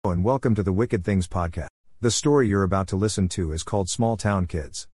and welcome to the Wicked Things podcast. The story you're about to listen to is called Small Town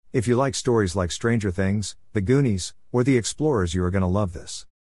Kids. If you like stories like Stranger Things, The Goonies, or The Explorers, you are going to love this.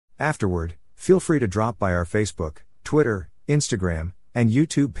 Afterward, feel free to drop by our Facebook, Twitter, Instagram, and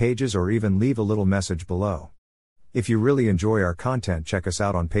YouTube pages or even leave a little message below. If you really enjoy our content, check us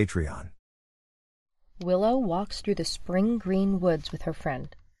out on Patreon. Willow walks through the spring green woods with her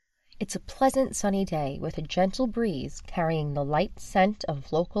friend. It's a pleasant sunny day with a gentle breeze carrying the light scent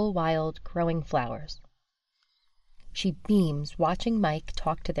of local wild growing flowers. She beams watching Mike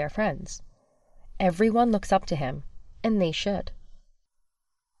talk to their friends. Everyone looks up to him, and they should.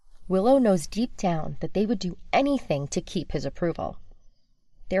 Willow knows deep down that they would do anything to keep his approval.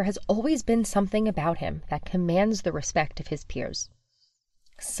 There has always been something about him that commands the respect of his peers.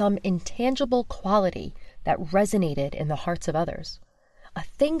 Some intangible quality that resonated in the hearts of others. A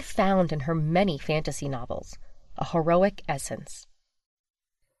thing found in her many fantasy novels, a heroic essence.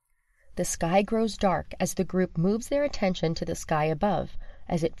 The sky grows dark as the group moves their attention to the sky above,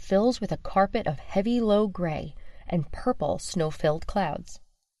 as it fills with a carpet of heavy low gray and purple snow-filled clouds.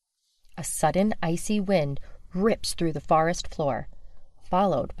 A sudden icy wind rips through the forest floor,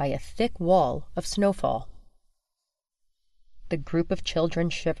 followed by a thick wall of snowfall. The group of children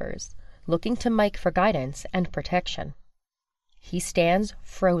shivers, looking to Mike for guidance and protection. He stands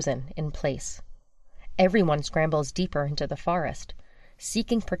frozen in place. Everyone scrambles deeper into the forest,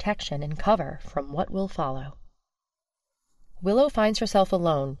 seeking protection and cover from what will follow. Willow finds herself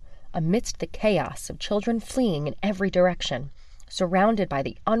alone amidst the chaos of children fleeing in every direction, surrounded by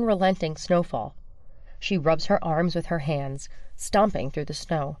the unrelenting snowfall. She rubs her arms with her hands, stomping through the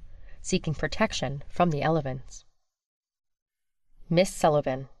snow, seeking protection from the elements. Miss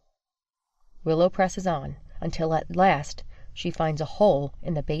Sullivan. Willow presses on until at last she finds a hole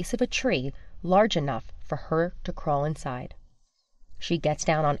in the base of a tree large enough for her to crawl inside. She gets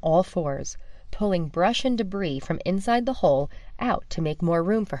down on all fours, pulling brush and debris from inside the hole out to make more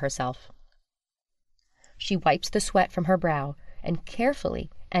room for herself. She wipes the sweat from her brow and carefully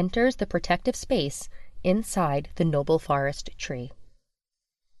enters the protective space inside the noble forest tree.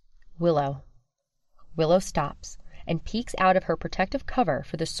 Willow. Willow stops and peeks out of her protective cover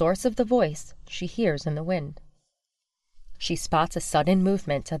for the source of the voice she hears in the wind. She spots a sudden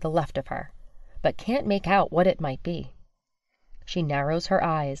movement to the left of her, but can't make out what it might be. She narrows her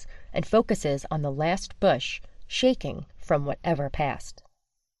eyes and focuses on the last bush, shaking from whatever passed.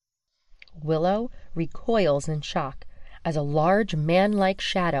 Willow recoils in shock as a large man-like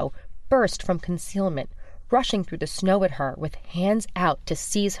shadow burst from concealment, rushing through the snow at her with hands out to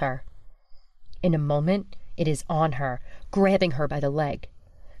seize her. In a moment, it is on her, grabbing her by the leg.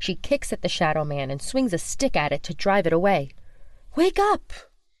 She kicks at the shadow man and swings a stick at it to drive it away. "Wake up!"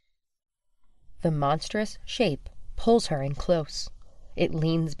 The monstrous shape pulls her in close. It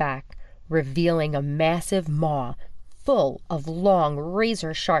leans back, revealing a massive maw full of long,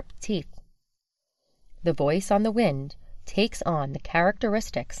 razor-sharp teeth. The voice on the wind takes on the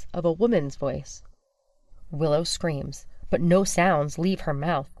characteristics of a woman's voice. Willow screams, but no sounds leave her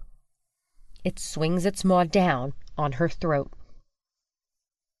mouth. It swings its maw down on her throat.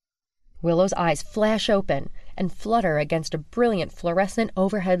 Willow's eyes flash open and flutter against a brilliant fluorescent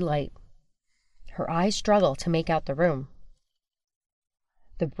overhead light. Her eyes struggle to make out the room.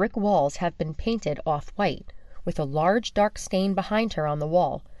 The brick walls have been painted off-white, with a large dark stain behind her on the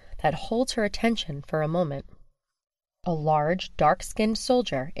wall that holds her attention for a moment. A large, dark-skinned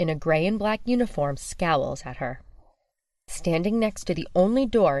soldier in a gray and black uniform scowls at her, standing next to the only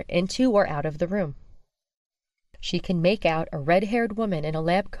door into or out of the room. She can make out a red-haired woman in a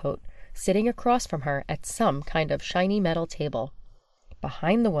lab coat sitting across from her at some kind of shiny metal table.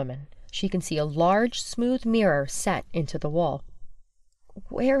 Behind the woman, she can see a large, smooth mirror set into the wall.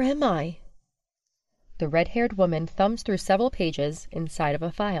 "Where am I?" The red-haired woman thumbs through several pages inside of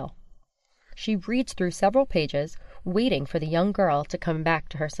a file. She reads through several pages, waiting for the young girl to come back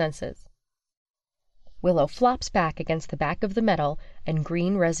to her senses. Willow flops back against the back of the metal and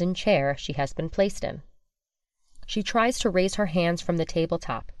green resin chair she has been placed in. She tries to raise her hands from the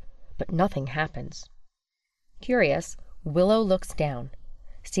tabletop, but nothing happens. Curious, Willow looks down,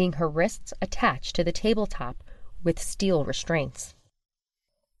 seeing her wrists attached to the tabletop with steel restraints.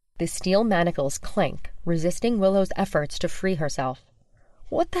 The steel manacles clank, resisting Willow's efforts to free herself.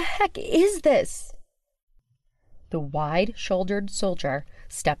 "What the heck is this?" The wide-shouldered soldier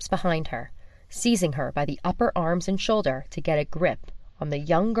steps behind her, seizing her by the upper arms and shoulder to get a grip on the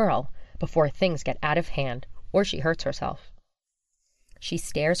young girl before things get out of hand or she hurts herself. She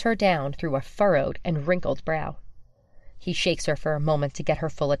stares her down through a furrowed and wrinkled brow. He shakes her for a moment to get her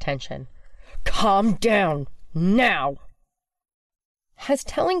full attention. "Calm down, now!" Has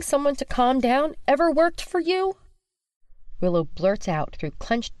telling someone to calm down ever worked for you?" Willow blurts out through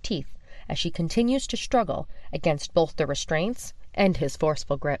clenched teeth as she continues to struggle against both the restraints and his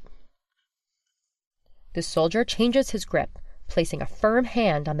forceful grip. The soldier changes his grip, placing a firm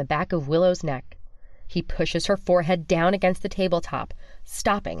hand on the back of Willow's neck. He pushes her forehead down against the tabletop,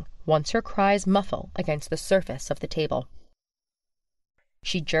 stopping once her cries muffle against the surface of the table.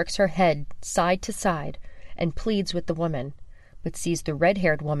 She jerks her head side to side and pleads with the woman, but sees the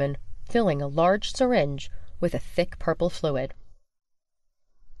red-haired woman filling a large syringe with a thick purple fluid.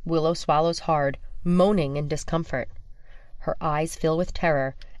 Willow swallows hard, moaning in discomfort. Her eyes fill with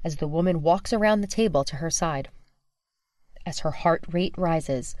terror as the woman walks around the table to her side. As her heart rate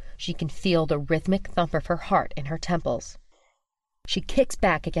rises, she can feel the rhythmic thump of her heart in her temples. She kicks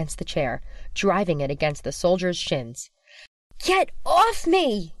back against the chair, driving it against the soldier's shins. "Get off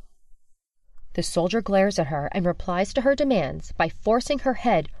me!" The soldier glares at her and replies to her demands by forcing her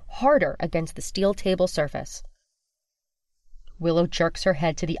head harder against the steel table surface. Willow jerks her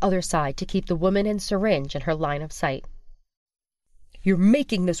head to the other side to keep the woman and syringe in her line of sight. "You're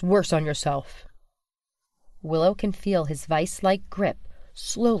making this worse on yourself." Willow can feel his vice-like grip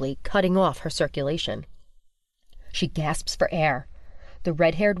slowly cutting off her circulation. She gasps for air. The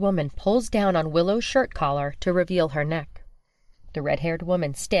red-haired woman pulls down on Willow's shirt collar to reveal her neck. The red-haired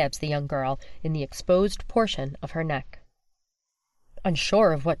woman stabs the young girl in the exposed portion of her neck.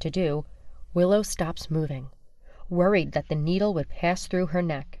 Unsure of what to do, Willow stops moving, worried that the needle would pass through her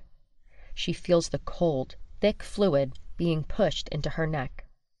neck. She feels the cold, thick fluid being pushed into her neck.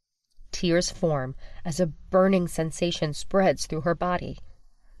 Tears form as a burning sensation spreads through her body.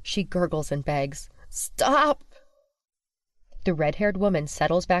 She gurgles and begs, "Stop!" The red-haired woman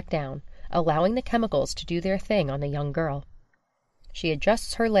settles back down, allowing the chemicals to do their thing on the young girl. She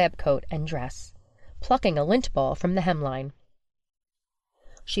adjusts her lab coat and dress, plucking a lint ball from the hemline.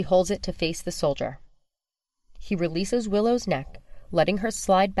 She holds it to face the soldier. He releases Willow's neck, letting her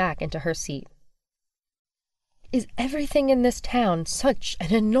slide back into her seat. "Is everything in this town such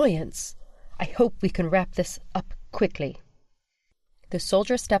an annoyance? I hope we can wrap this up quickly." The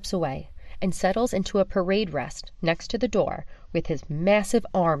soldier steps away and settles into a parade rest next to the door with his massive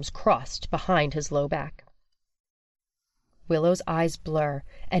arms crossed behind his low back. Willow's eyes blur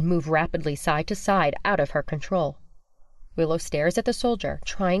and move rapidly side to side out of her control. Willow stares at the soldier,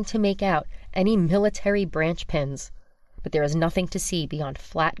 trying to make out any military branch pins, but there is nothing to see beyond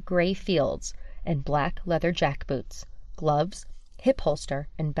flat gray fields and black leather jackboots, gloves, hip holster,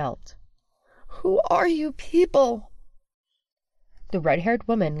 and belt. "Who are you people?" The red-haired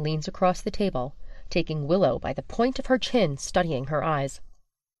woman leans across the table, taking Willow by the point of her chin, studying her eyes.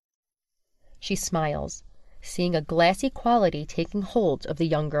 She smiles, seeing a glassy quality taking hold of the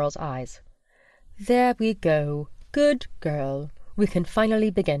young girl's eyes. "There we go. Good girl. We can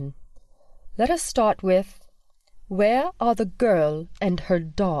finally begin. Let us start with, where are the girl and her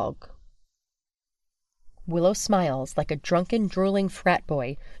dog?" Willow smiles like a drunken, drooling frat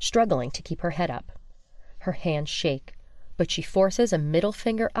boy, struggling to keep her head up. Her hands shake, but she forces a middle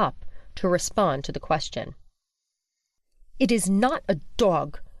finger up to respond to the question. "It is not a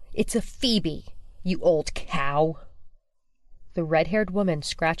dog. It's a Phoebe, you old cow." The red-haired woman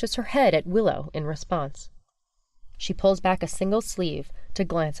scratches her head at Willow in response. She pulls back a single sleeve to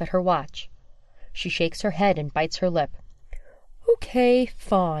glance at her watch. She shakes her head and bites her lip. "Okay,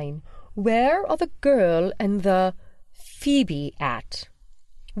 fine. Where are the girl and the Phoebe at?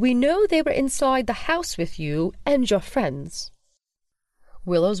 We know they were inside the house with you and your friends."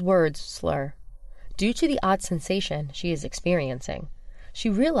 Willow's words slur. Due to the odd sensation she is experiencing, she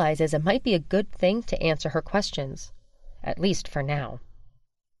realizes it might be a good thing to answer her questions, at least for now.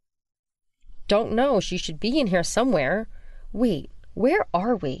 "Don't know. She should be in here somewhere. Wait, where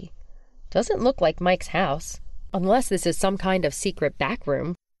are we? Doesn't look like Mike's house, unless this is some kind of secret back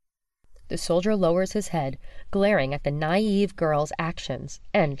room." The soldier lowers his head, glaring at the naive girl's actions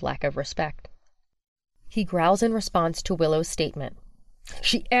and lack of respect. He growls in response to Willow's statement.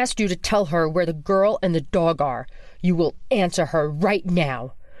 "She asked you to tell her where the girl and the dog are. You will answer her right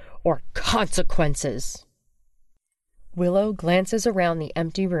now, or consequences." Willow glances around the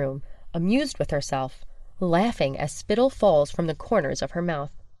empty room, amused with herself, laughing as spittle falls from the corners of her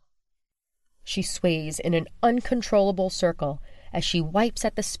mouth. She sways in an uncontrollable circle as she wipes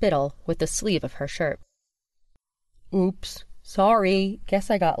at the spittle with the sleeve of her shirt. "Oops, sorry, guess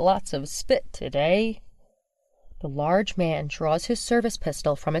I got lots of spit today." The large man draws his service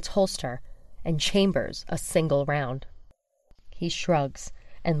pistol from its holster and chambers a single round. He shrugs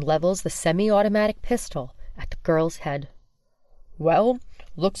and levels the semi-automatic pistol at the girl's head. "Well,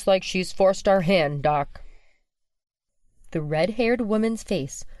 looks like she's forced our hand, Doc." The red-haired woman's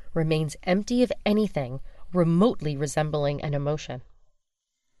face remains empty of anything remotely resembling an emotion.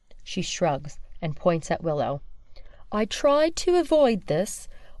 She shrugs and points at Willow. I tried to avoid this,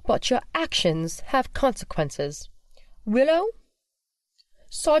 but your actions have consequences. Willow?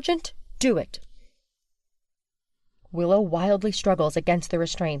 Sergeant, do it. Willow wildly struggles against the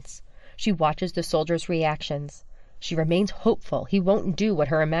restraints. She watches the soldier's reactions. She remains hopeful he won't do what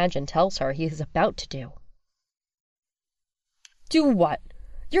her Imagine tells her he is about to do. Do what?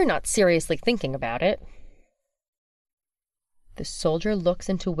 You're not seriously thinking about it. The soldier looks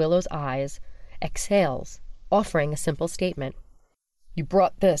into Willow's eyes, exhales, offering a simple statement. You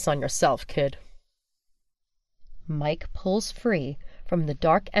brought this on yourself, kid. Mike pulls free from the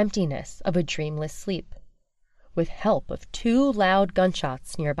dark emptiness of a dreamless sleep, with help of 2 loud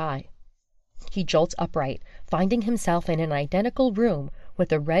gunshots nearby. He jolts upright, finding himself in an identical room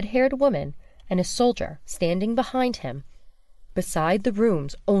with a red-haired woman and a soldier standing behind him, beside the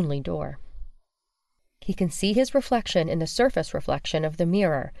room's only door. He can see his reflection in the surface reflection of the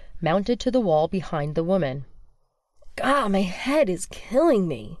mirror mounted to the wall behind the woman. God, my head is killing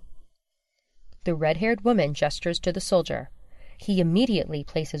me. The red-haired woman gestures to the soldier. He immediately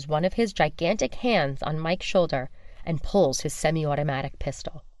places one of his gigantic hands on Mike's shoulder and pulls his semi-automatic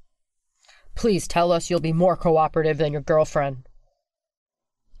pistol. Please tell us you'll be more cooperative than your girlfriend.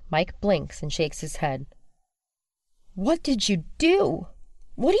 Mike blinks and shakes his head. What did you do?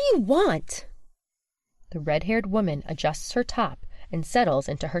 What do you want? The red-haired woman adjusts her top and settles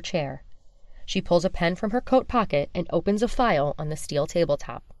into her chair. She pulls a pen from her coat pocket and opens a file on the steel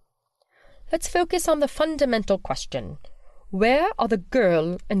tabletop. Let's focus on the fundamental question. Where are the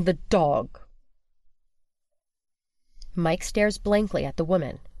girl and the dog? Mike stares blankly at the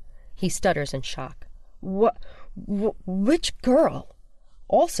woman. He stutters in shock. Which girl?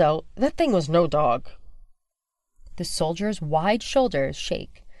 Also, that thing was no dog. The soldier's wide shoulders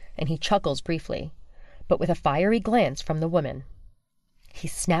shake, and he chuckles briefly, but with a fiery glance from the woman. He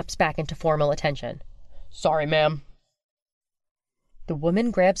snaps back into formal attention. Sorry, ma'am. The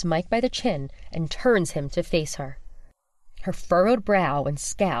woman grabs Mike by the chin and turns him to face her. Her furrowed brow and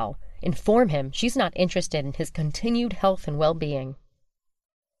scowl inform him she's not interested in his continued health and well-being.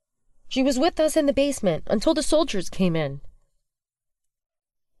 She was with us in the basement until the soldiers came in.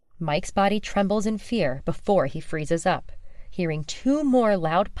 Mike's body trembles in fear before he freezes up, hearing 2 more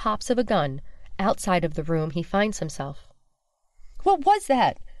loud pops of a gun outside of the room he finds himself. What was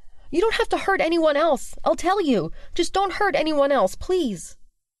that? You don't have to hurt anyone else. I'll tell you. Just don't hurt anyone else, please.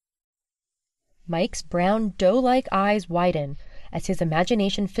 Mike's brown doe-like eyes widen as his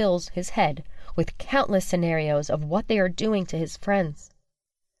imagination fills his head with countless scenarios of what they are doing to his friends.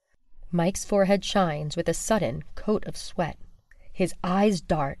 Mike's forehead shines with a sudden coat of sweat. His eyes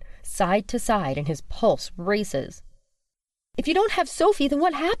dart side to side and his pulse races. If you don't have Sophie, then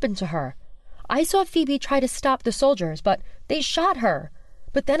what happened to her? I saw Phoebe try to stop the soldiers, but they shot her.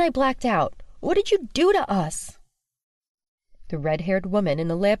 But then I blacked out. What did you do to us? The red-haired woman in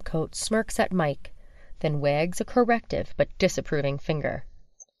the lab coat smirks at Mike, then wags a corrective but disapproving finger.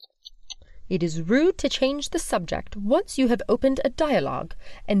 It is rude to change the subject once you have opened a dialogue,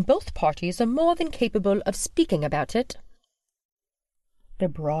 and both parties are more than capable of speaking about it. The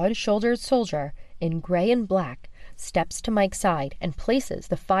broad-shouldered soldier in gray and black steps to Mike's side and places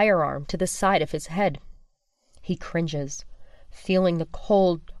the firearm to the side of his head. He cringes, feeling the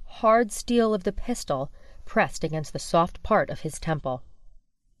cold, hard steel of the pistol pressed against the soft part of his temple.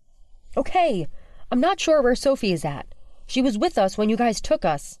 Okay, I'm not sure where Sophie is at. She was with us when you guys took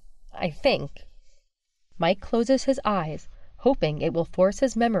us, I think. Mike closes his eyes, hoping it will force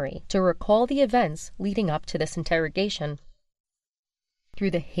his memory to recall the events leading up to this interrogation.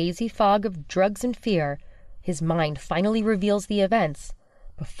 Through the hazy fog of drugs and fear, his mind finally reveals the events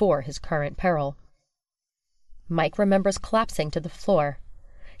before his current peril. Mike remembers collapsing to the floor.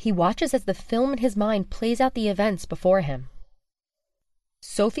 He watches as the film in his mind plays out the events before him.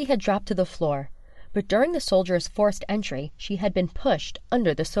 Sophie had dropped to the floor, but during the soldier's forced entry, she had been pushed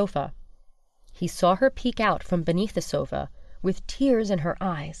under the sofa. He saw her peek out from beneath the sofa, with tears in her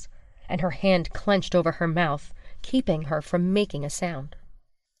eyes, and her hand clenched over her mouth, keeping her from making a sound.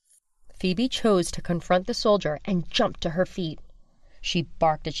 Phoebe chose to confront the soldier and jumped to her feet. She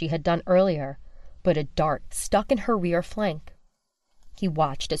barked as she had done earlier, but a dart stuck in her rear flank. He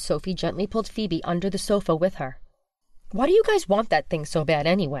watched as Sophie gently pulled Phoebe under the sofa with her. Why do you guys want that thing so bad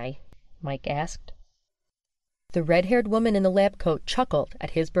anyway? Mike asked. The red-haired woman in the lab coat chuckled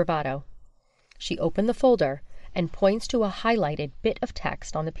at his bravado. She opened the folder and points to a highlighted bit of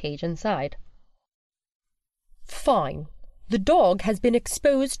text on the page inside. Fine. The dog has been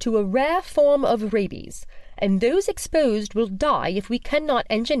exposed to a rare form of rabies, and those exposed will die if we cannot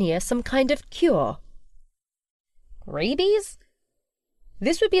engineer some kind of cure. Rabies?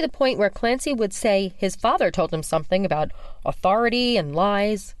 This would be the point where Clancy would say his father told him something about authority and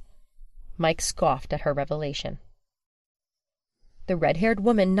lies. Mike scoffed at her revelation. The red-haired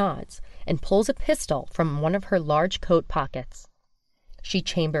woman nods and pulls a pistol from one of her large coat pockets. She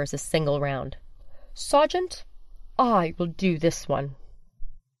chambers a single round. Sergeant, I will do this one.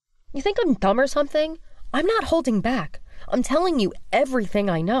 You think I'm dumb or something? I'm not holding back. I'm telling you everything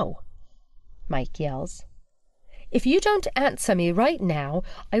I know. Mike yells. If you don't answer me right now,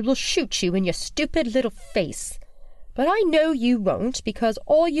 I will shoot you in your stupid little face. But I know you won't because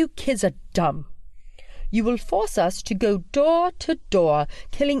all you kids are dumb. You will force us to go door to door,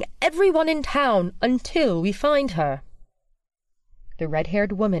 killing everyone in town until we find her. The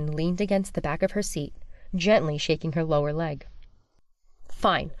red-haired woman leaned against the back of her seat, gently shaking her lower leg.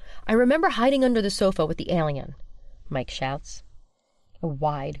 Fine. I remember hiding under the sofa with the alien, Mike shouts. A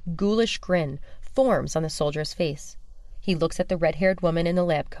wide, ghoulish grin forms on the soldier's face. He looks at the red-haired woman in the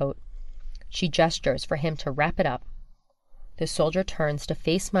lab coat. She gestures for him to wrap it up. The soldier turns to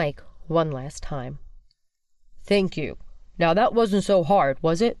face Mike one last time. Thank you. Now that wasn't so hard,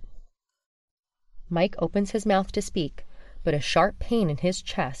 was it? Mike opens his mouth to speak, but a sharp pain in his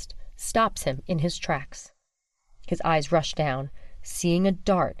chest stops him in his tracks. His eyes rush down, seeing a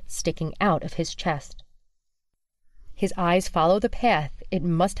dart sticking out of his chest. His eyes follow the path it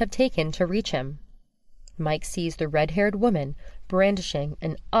must have taken to reach him. Mike sees the red-haired woman brandishing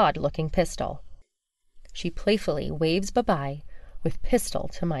an odd-looking pistol. She playfully waves bye-bye with pistol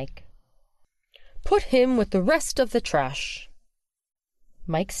to Mike. Put him with the rest of the trash.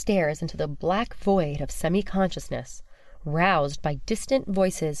 Mike stares into the black void of semi-consciousness, roused by distant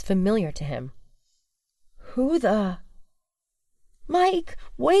voices familiar to him. Who the... Mike,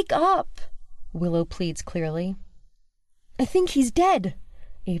 wake up! Willow pleads clearly. I think he's dead,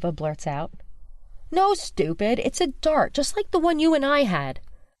 Ava blurts out. No, stupid, it's a dart, just like the one you and I had,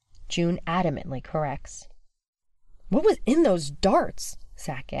 June adamantly corrects. What was in those darts?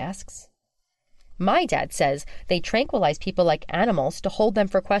 Zach asks. My dad says they tranquilize people like animals to hold them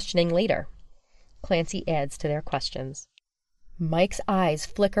for questioning later. Clancy adds to their questions. Mike's eyes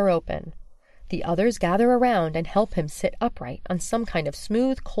flicker open. The others gather around and help him sit upright on some kind of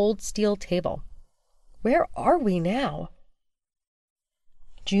smooth, cold steel table. Where are we now?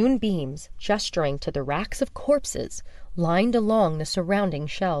 June beams, gesturing to the racks of corpses lined along the surrounding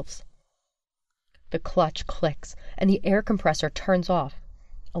shelves. The clutch clicks, and the air compressor turns off,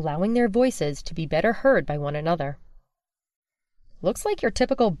 allowing their voices to be better heard by one another. Looks like your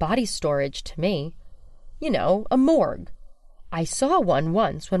typical body storage to me. You know, a morgue. I saw one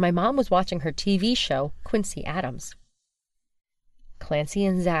once when my mom was watching her TV show, Quincy Adams. Clancy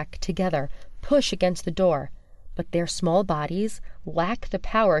and Zach together push against the door, but their small bodies lack the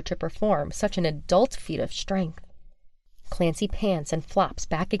power to perform such an adult feat of strength. Clancy pants and flops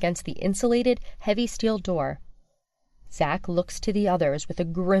back against the insulated, heavy steel door. Zach looks to the others with a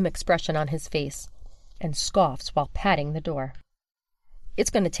grim expression on his face and scoffs while patting the door. It's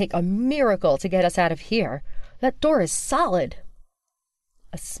going to take a miracle to get us out of here. That door is solid.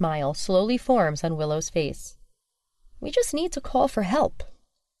 A smile slowly forms on Willow's face. We just need to call for help.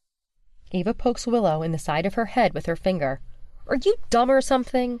 Ava pokes Willow in the side of her head with her finger. Are you dumb or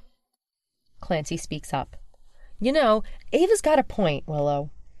something? Clancy speaks up. You know, Ava's got a point, Willow.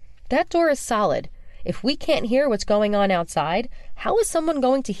 That door is solid. If we can't hear what's going on outside, how is someone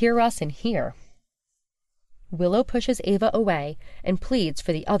going to hear us in here? Willow pushes Ava away and pleads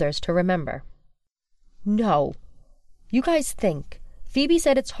for the others to remember. No. You guys think. Phoebe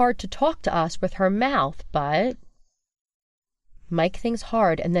said it's hard to talk to us with her mouth, but... Mike thinks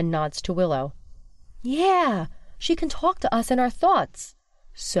hard and then nods to Willow. Yeah, she can talk to us in our thoughts.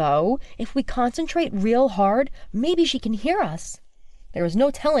 So, if we concentrate real hard, maybe she can hear us. There is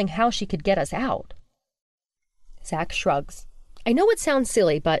no telling how she could get us out. Zach shrugs. I know it sounds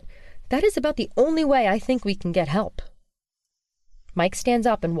silly, but that is about the only way I think we can get help. Mike stands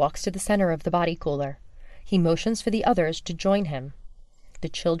up and walks to the center of the body cooler. He motions for the others to join him. The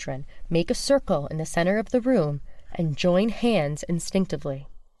children make a circle in the center of the room and join hands instinctively.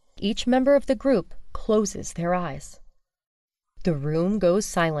 Each member of the group closes their eyes. The room goes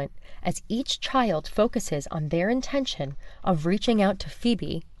silent as each child focuses on their intention of reaching out to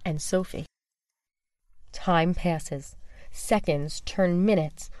Phoebe and Sophie. Time passes. Seconds turn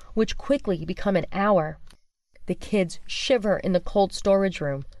minutes, which quickly become an hour. The kids shiver in the cold storage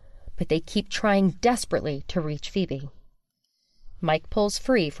room, but they keep trying desperately to reach Phoebe. Mike pulls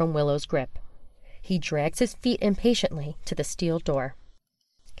free from Willow's grip. He drags his feet impatiently to the steel door.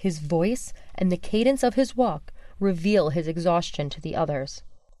 His voice and the cadence of his walk reveal his exhaustion to the others.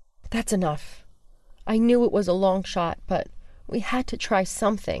 "That's enough. I knew it was a long shot, but we had to try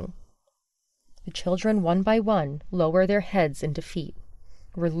something." The children, one by one, lower their heads in defeat,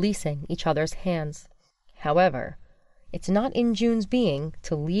 releasing each other's hands. However, it's not in June's being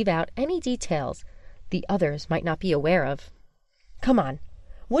to leave out any details the others might not be aware of. "Come on.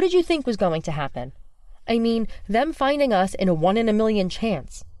 What did you think was going to happen? I mean, them finding us in a 1 in a million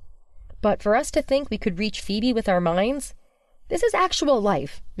chance. But for us to think we could reach Phoebe with our minds, this is actual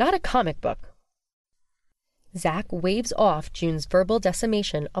life, not a comic book." Zach waves off June's verbal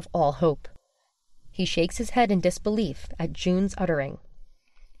decimation of all hope. He shakes his head in disbelief at June's uttering.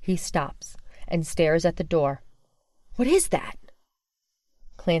 He stops and stares at the door. "What is that?"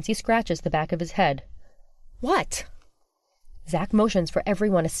 Clancy scratches the back of his head. "What?" Zach motions for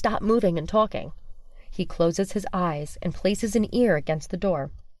everyone to stop moving and talking. He closes his eyes and places an ear against the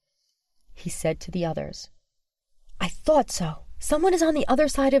door. He said to the others, "I thought so. Someone is on the other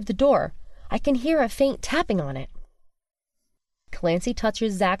side of the door. I can hear a faint tapping on it." Clancy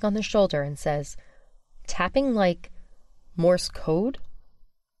touches Zach on the shoulder and says, "Tapping like Morse code?"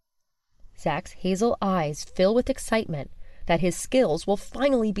 Zach's hazel eyes fill with excitement that his skills will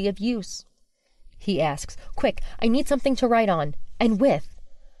finally be of use. He asks, "Quick, I need something to write on, and with.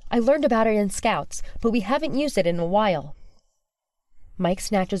 I learned about it in Scouts, but we haven't used it in a while." Mike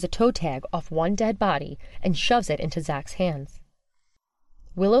snatches a toe tag off one dead body and shoves it into Zach's hands.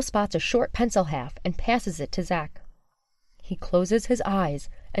 Willow spots a short pencil half and passes it to Zach. He closes his eyes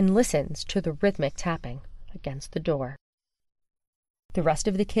and listens to the rhythmic tapping against the door. The rest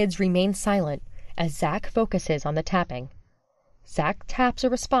of the kids remain silent as Zach focuses on the tapping. Zach taps a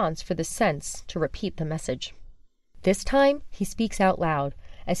response for the sense to repeat the message. This time, he speaks out loud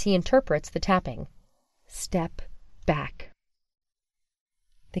as he interprets the tapping. "Step back."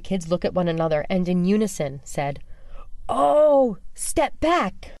 The kids look at one another and in unison said, "Oh, step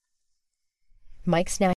back." Mike snatched